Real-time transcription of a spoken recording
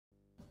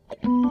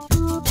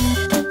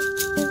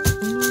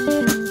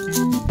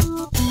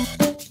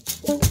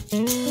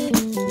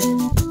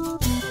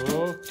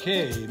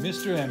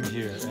Mr. M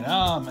here, and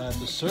I'm at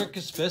the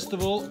Circus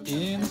Festival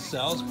in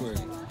Salzburg.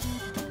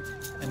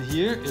 And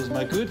here is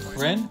my good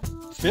friend,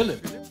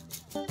 Philip.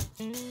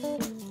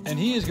 And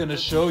he is going to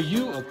show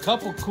you a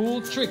couple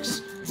cool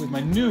tricks with my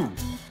new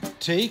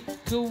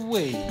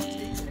takeaway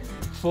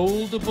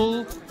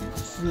foldable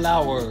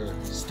flower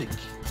stick.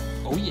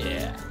 Oh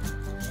yeah.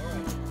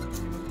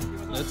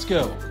 Let's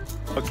go.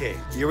 Okay,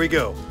 here we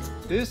go.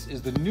 This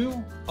is the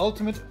new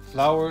ultimate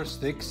flower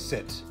stick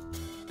set.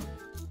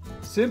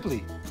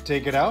 Simply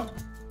take it out,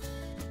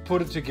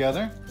 put it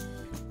together,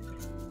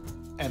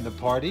 and the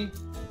party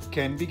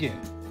can begin.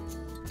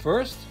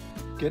 First,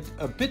 get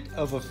a bit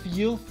of a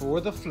feel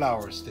for the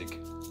flower stick.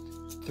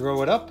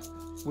 Throw it up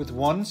with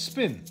one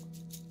spin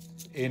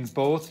in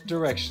both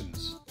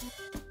directions.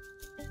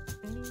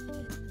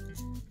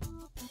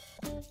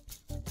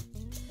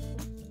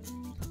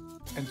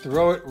 And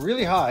throw it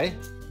really high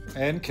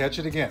and catch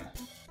it again.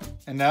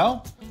 And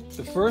now,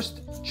 the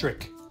first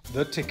trick,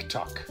 the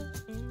tick-tock.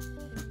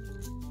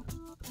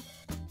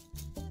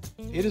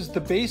 It is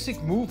the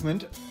basic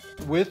movement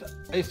with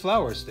a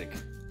flower stick.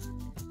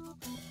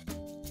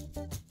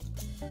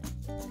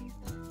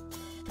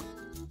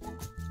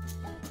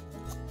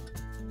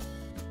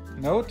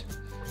 Note,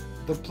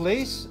 the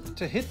place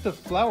to hit the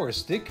flower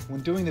stick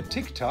when doing the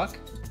tick-tock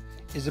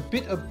is a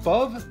bit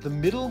above the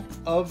middle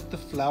of the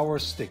flower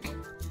stick.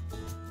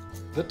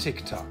 The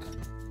tick-tock.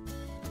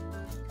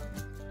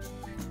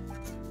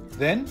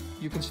 Then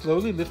you can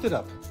slowly lift it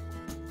up.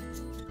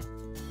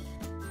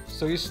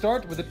 So you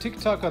start with a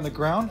tick-tock on the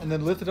ground and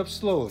then lift it up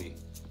slowly.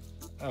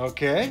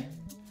 Okay?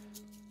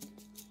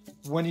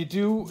 When you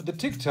do the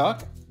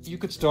tick-tock, you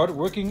could start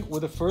working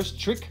with a first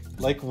trick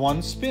like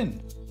one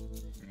spin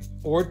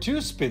or two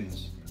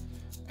spins,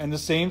 and the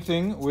same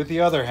thing with the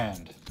other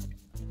hand.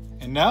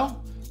 And now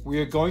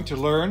we are going to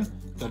learn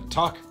the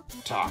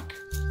tock-tock.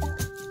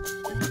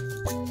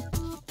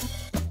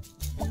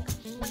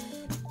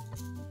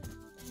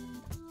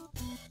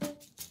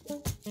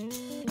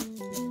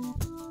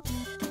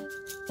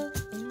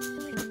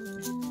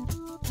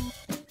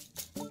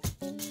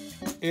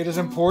 It is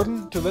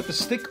important to let the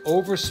stick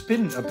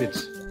overspin a bit.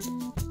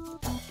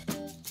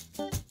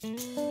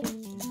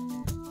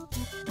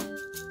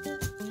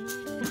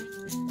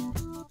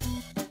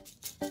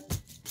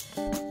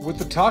 With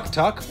the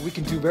tock-tock, we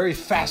can do very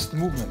fast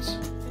movements.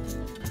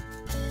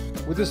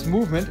 With this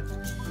movement,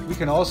 we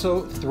can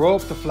also throw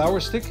up the flower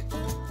stick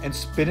and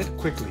spin it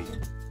quickly.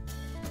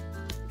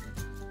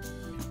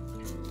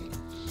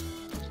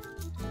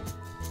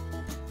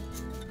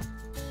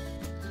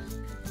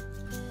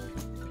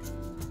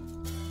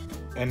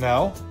 And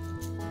now,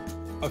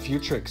 a few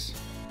tricks.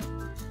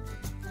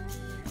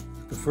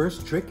 The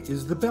first trick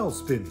is the bell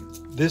spin.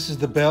 This is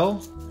the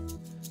bell,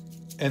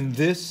 and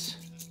this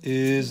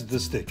is the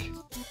stick.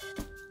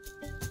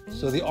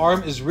 So the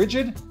arm is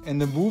rigid and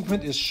the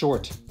movement is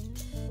short.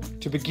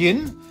 To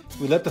begin,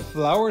 we let the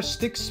flower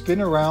stick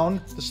spin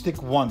around the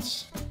stick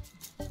once.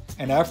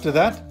 And after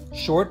that,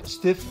 short,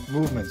 stiff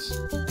movements.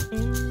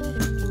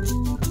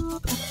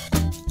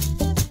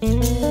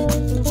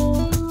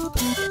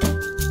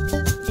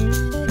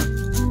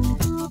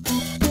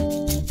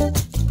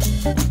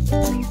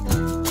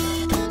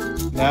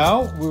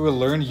 Now we will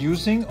learn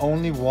using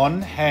only one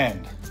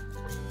hand.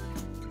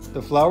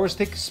 The flower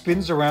stick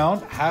spins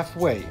around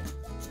halfway.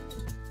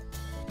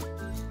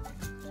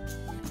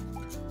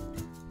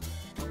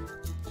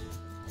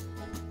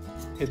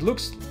 It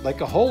looks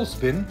like a whole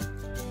spin,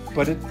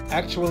 but it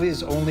actually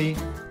is only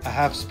a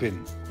half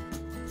spin.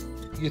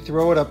 You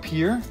throw it up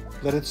here,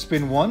 let it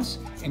spin once,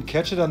 and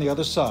catch it on the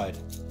other side.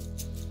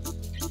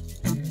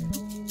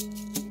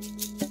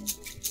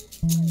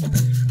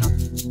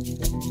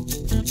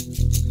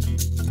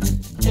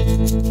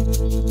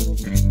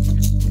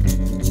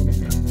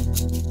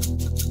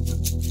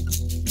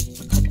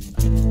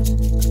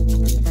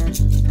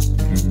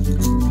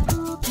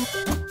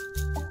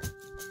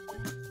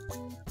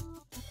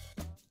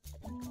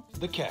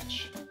 The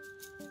catch.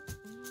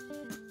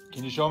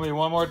 Can you show me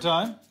one more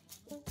time?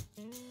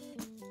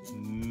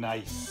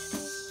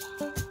 Nice.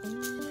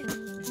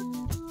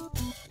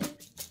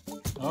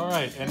 All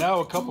right, and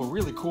now a couple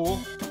really cool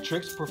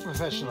tricks for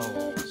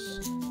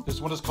professionals. This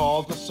one is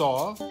called the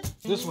saw.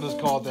 This one is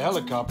called the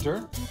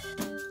helicopter.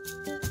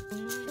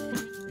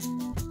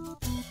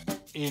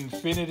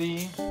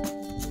 Infinity.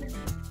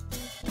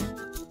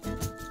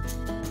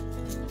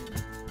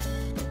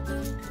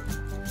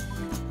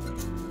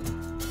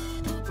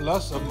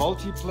 Plus a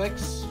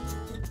multiplex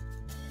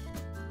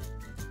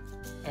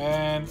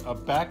and a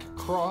back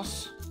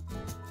cross,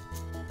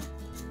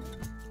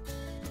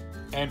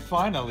 and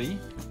finally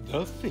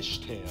the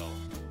fishtail.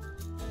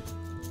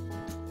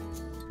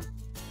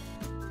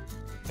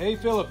 Hey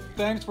Philip,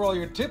 thanks for all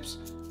your tips,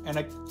 and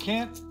I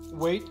can't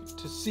wait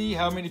to see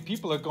how many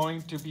people are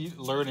going to be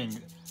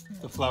learning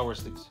the flower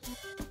sticks.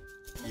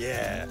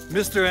 Yeah,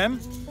 Mr. M,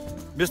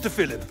 Mr.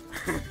 Philip.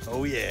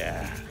 Oh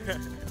yeah.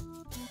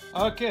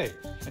 Okay,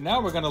 and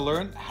now we're going to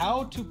learn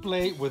how to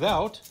play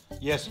without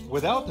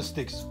the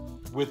sticks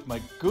with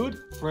my good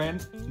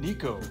friend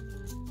Niko.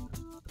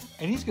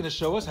 and he's going to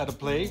show us how to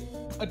play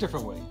a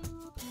different way.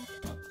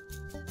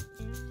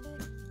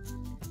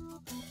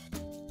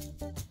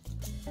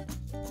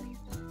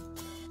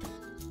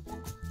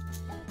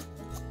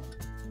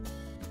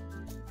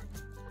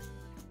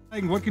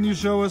 What can you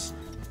show us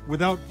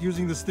without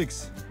using the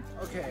sticks?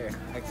 Okay,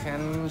 I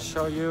can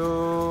show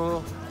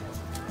you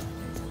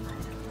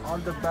all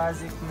the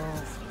basic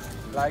moves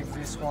like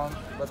this one,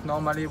 but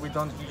normally we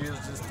don't use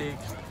the stick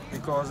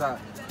because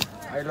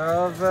I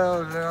love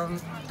learn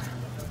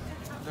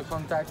the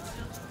contact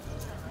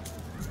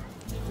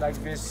like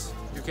this.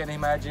 You can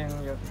imagine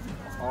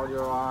all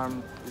your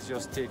arm is your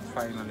stick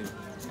finally,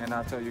 and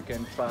after you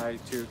can try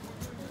to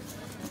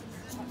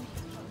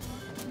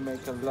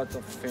make a lot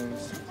of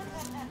things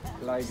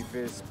like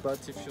this. But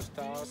if you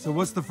start... So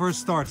what's the first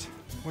start?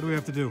 What do we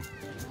have to do?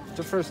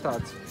 The first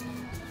start,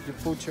 you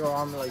put your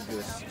arm like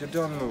this, you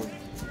don't move.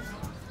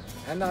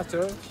 And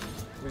after,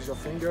 with your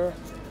finger,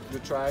 you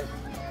try to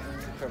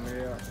come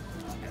here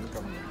and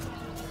come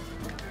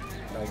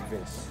here. Like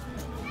this.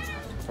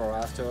 For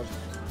after,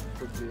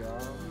 put the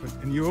arm.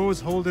 And you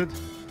always hold it,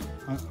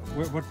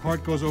 what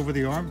part goes over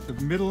the arm? The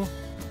middle,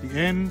 the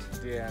end?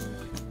 The end.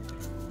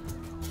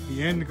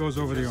 The end goes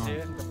over the arm. See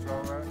the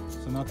flower?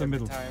 So not the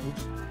middle. Time.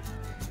 Oops.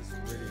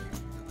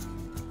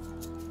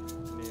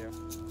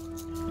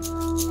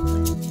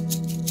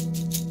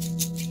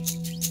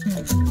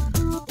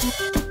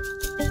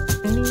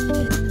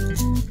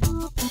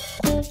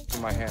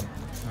 My hand.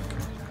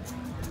 Okay.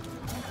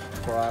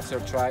 For after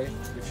try,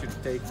 you should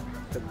take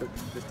the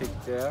stick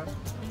there.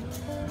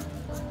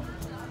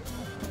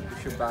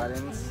 If you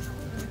balance.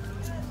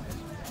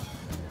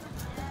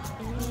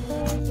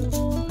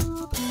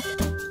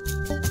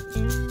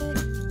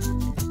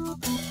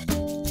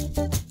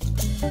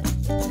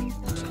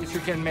 If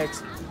you can make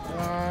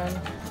one,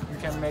 you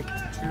can make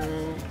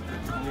two,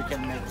 you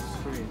can make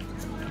three.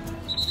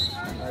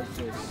 Like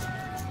this.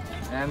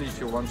 And if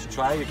you want to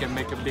try, you can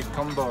make a big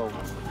combo.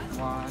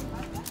 1,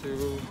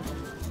 2,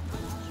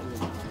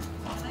 3.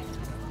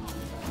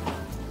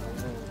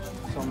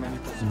 So many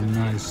possibilities.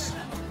 Nice.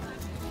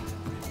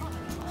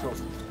 So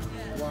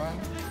 1,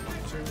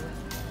 2,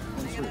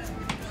 and 3.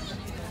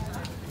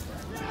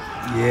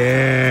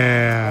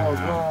 Yeah. Oh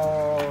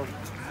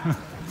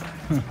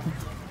no!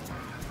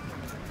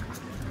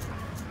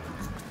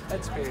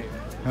 Let's pay.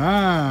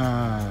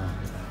 Ah.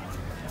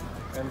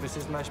 And this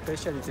is my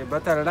specialty,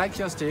 but I like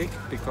your stick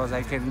because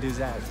I can do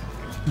that.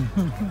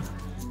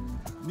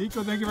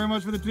 Niko, thank you very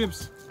much for the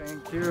tips.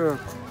 Thank you.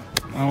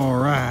 All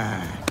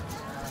right.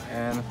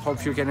 And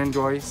hope you can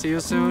enjoy. See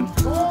you soon.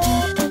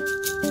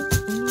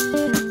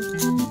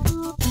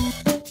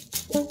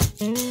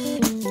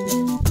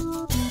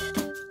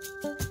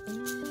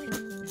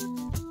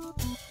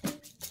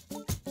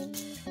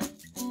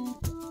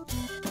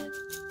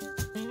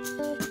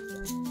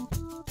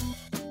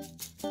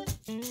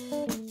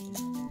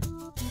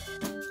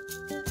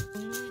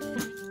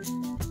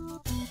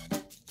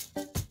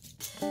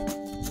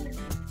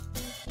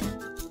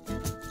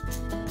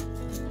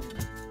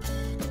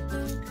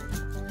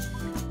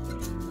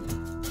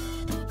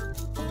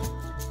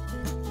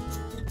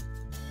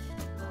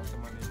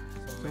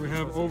 So we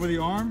have over the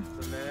arm,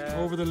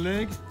 over the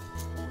leg.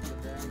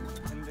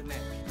 And the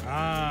neck.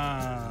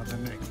 Ah, the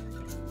neck.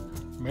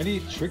 Many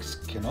tricks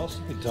can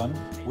also be done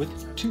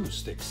with 2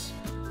 sticks.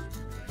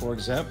 For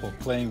example,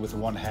 playing with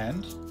one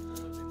hand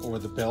or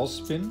the bell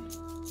spin.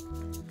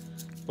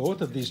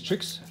 Both of these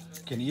tricks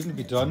can even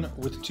be done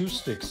with 2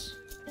 sticks.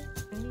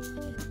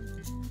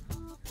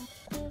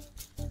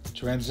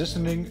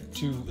 Transitioning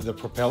to the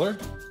propeller.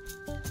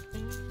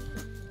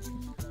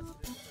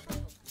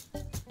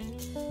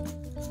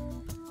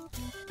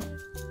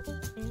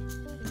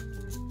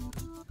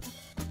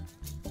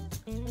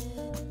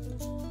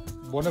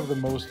 One of the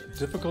most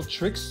difficult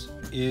tricks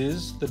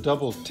is the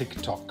double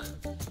tick-tock.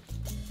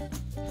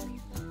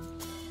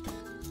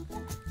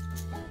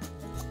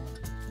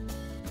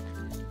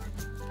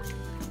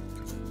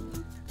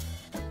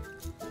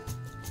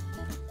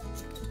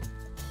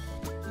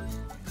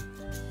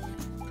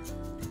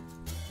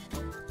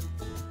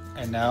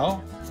 And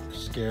now,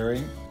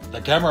 scaring the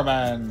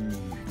cameraman.